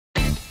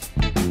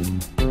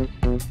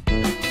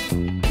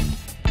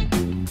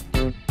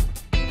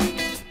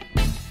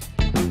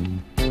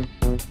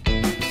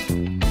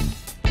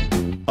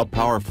a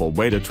powerful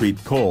way to treat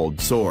cold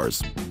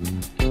sores.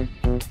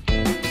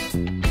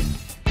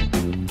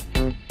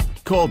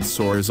 Cold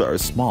sores are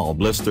small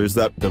blisters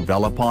that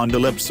develop on the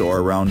lips or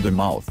around the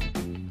mouth.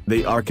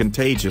 They are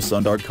contagious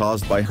and are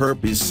caused by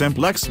herpes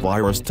simplex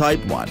virus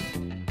type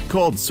 1.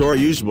 Cold sore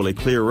usually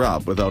clear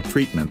up without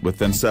treatment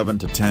within 7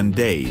 to 10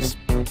 days.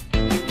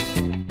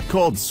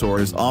 Cold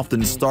sores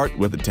often start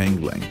with a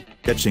tingling,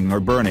 itching or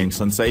burning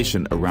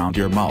sensation around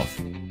your mouth.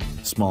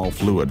 Small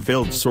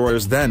fluid-filled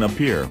sores then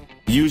appear,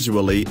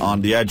 usually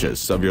on the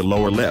edges of your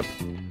lower lip.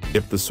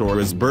 If the sore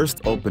is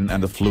burst open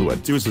and the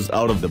fluid oozes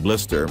out of the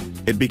blister,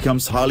 it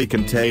becomes highly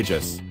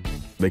contagious.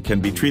 They can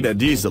be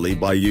treated easily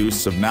by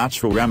use of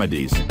natural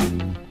remedies.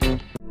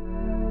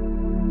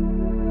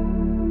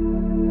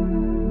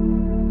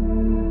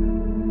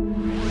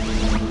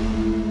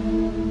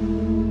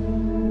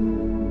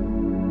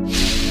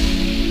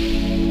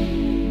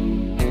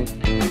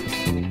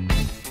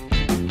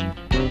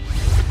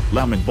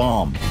 Lemon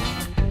balm.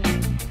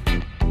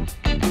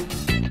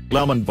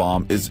 Lemon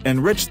balm is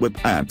enriched with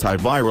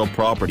antiviral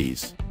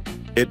properties.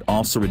 It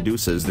also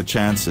reduces the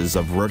chances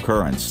of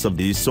recurrence of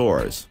these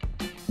sores.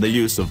 The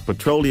use of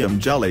petroleum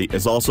jelly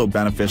is also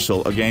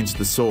beneficial against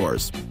the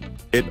sores.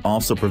 It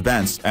also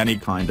prevents any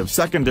kind of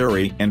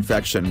secondary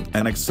infection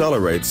and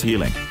accelerates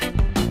healing.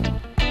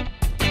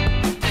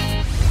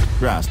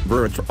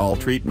 Resveratrol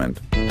treatment.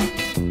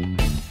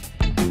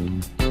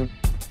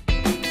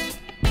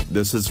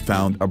 This is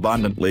found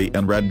abundantly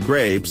in red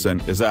grapes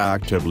and is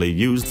actively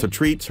used to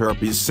treat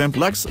herpes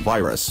simplex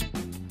virus.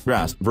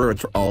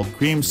 Resveratrol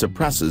cream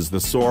suppresses the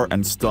sore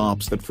and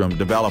stops it from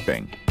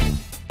developing.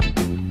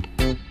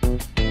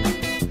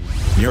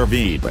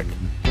 Ayurvedic.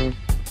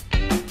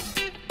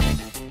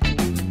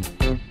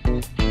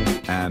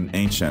 An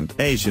ancient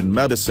Asian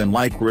medicine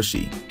like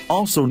reishi,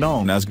 also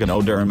known as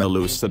Ganoderma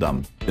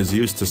lucidum, is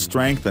used to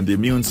strengthen the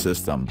immune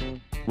system.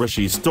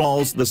 Reishi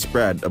stalls the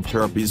spread of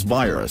herpes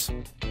virus.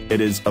 It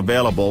is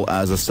available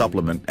as a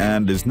supplement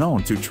and is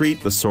known to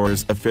treat the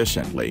sores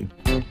efficiently.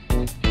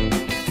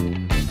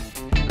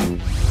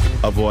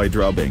 Avoid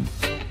rubbing.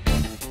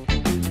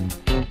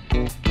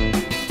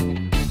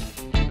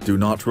 Do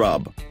not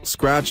rub,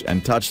 scratch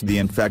and touch the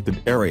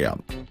infected area.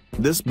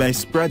 This may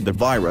spread the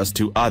virus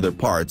to other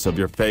parts of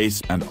your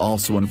face and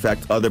also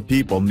infect other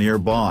people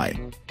nearby.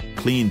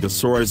 Clean the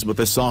sores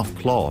with a soft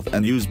cloth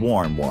and use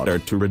warm water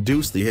to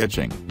reduce the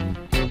itching.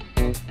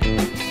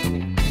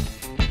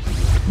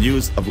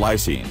 Use of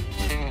lysine.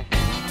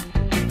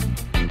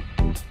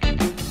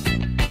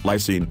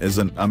 Lysine is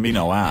an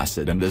amino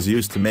acid and is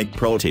used to make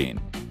protein.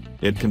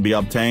 It can be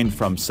obtained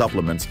from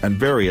supplements and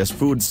various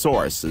food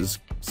sources,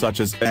 such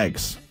as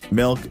eggs,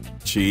 milk,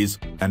 cheese,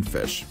 and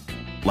fish.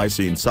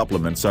 Lysine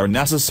supplements are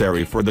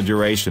necessary for the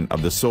duration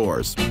of the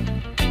sores.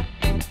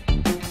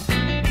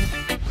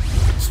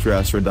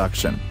 Stress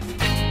reduction.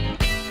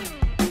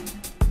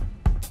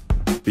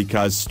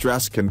 Because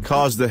stress can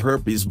cause the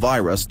herpes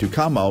virus to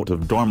come out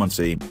of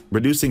dormancy,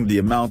 reducing the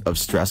amount of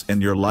stress in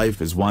your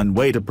life is one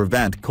way to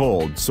prevent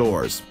cold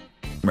sores.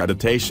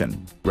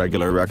 Meditation,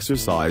 regular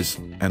exercise,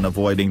 and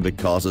avoiding the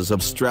causes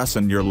of stress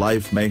in your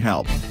life may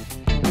help.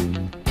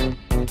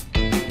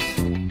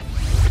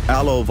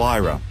 Aloe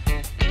vera.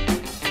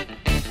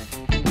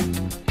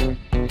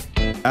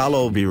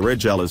 Aloe vera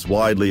gel is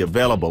widely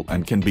available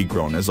and can be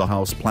grown as a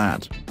house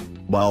plant.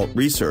 While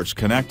research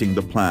connecting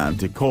the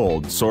plant to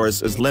cold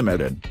sores is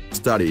limited,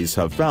 studies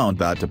have found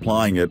that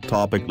applying it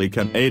topically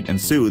can aid in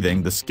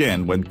soothing the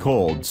skin when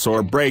cold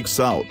sore breaks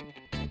out.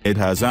 It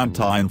has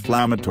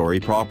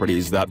anti-inflammatory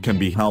properties that can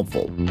be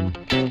helpful.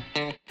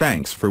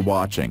 Thanks for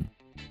watching.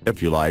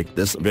 If you like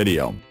this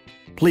video,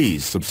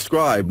 please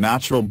subscribe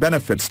Natural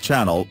Benefits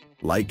channel,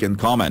 like and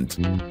comment.